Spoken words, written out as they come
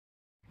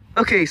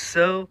Okay,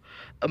 so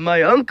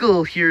my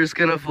uncle here is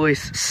gonna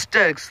voice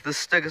Stegs, the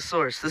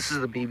Stegosaurus. This is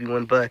the baby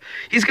one, but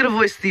he's gonna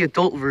voice the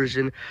adult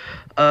version.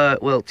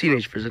 Well,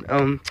 teenage version.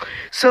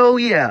 So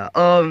yeah,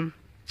 I'm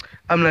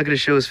not gonna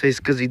show his face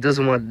because he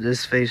doesn't want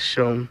his face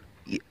shown.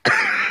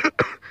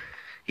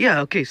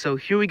 Yeah, okay, so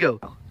here we go.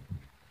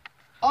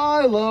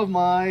 I love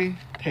my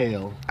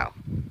tail. Ow.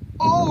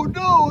 Oh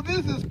no,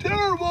 this is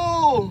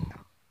terrible!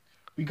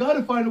 We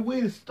gotta find a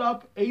way to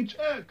stop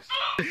HX.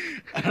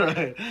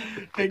 Alright,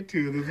 take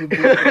two. This is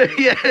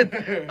Yeah,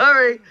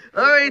 alright,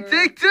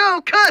 take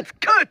two, cut!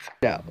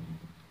 Now.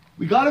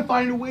 We gotta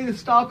find a way to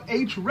stop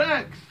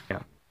H-Rex.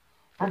 Yeah.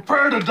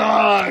 Prepare to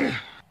die!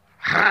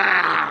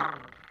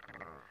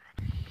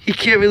 He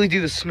can't really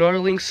do the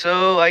snarling,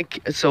 so I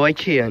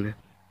can.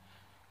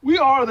 We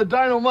are the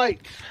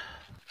Dynamites.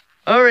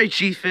 Alright,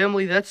 G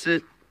family, that's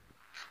it.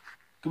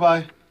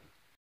 Goodbye.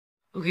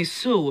 Okay,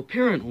 so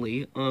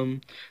apparently,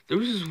 there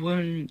was this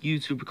one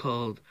YouTuber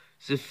called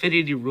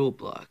Zivinity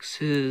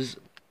RBLX.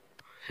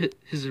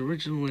 His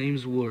original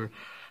names were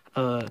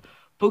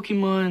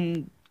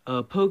Pokemon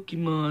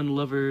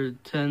Lover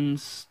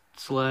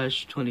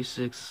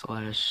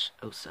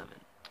 10/26/07.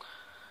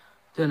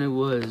 Then it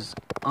was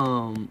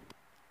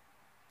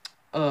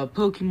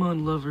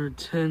Pokemon Lover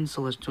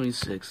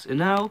 10/26, and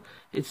now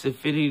it's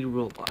Zivinity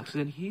RBLX.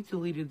 And he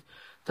deleted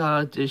the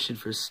audition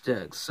for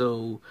Stegs,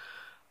 so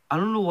I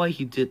don't know why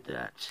he did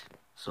that.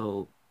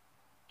 So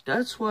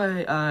that's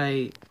why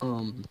I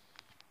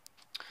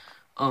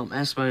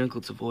asked my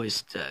uncle to voice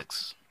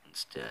Stegs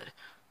instead.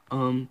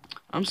 I'm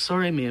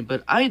sorry, man,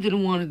 but I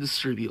didn't want to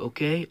disturb you,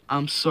 okay?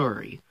 I'm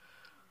sorry.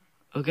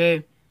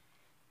 Okay?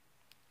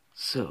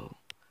 So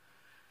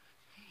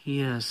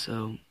yeah,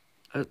 so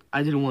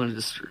I didn't want to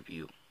disturb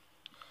you.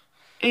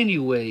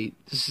 Anyway,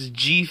 this is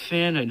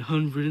GFan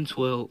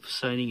 912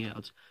 signing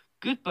out.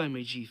 Goodbye,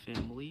 my G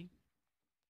family.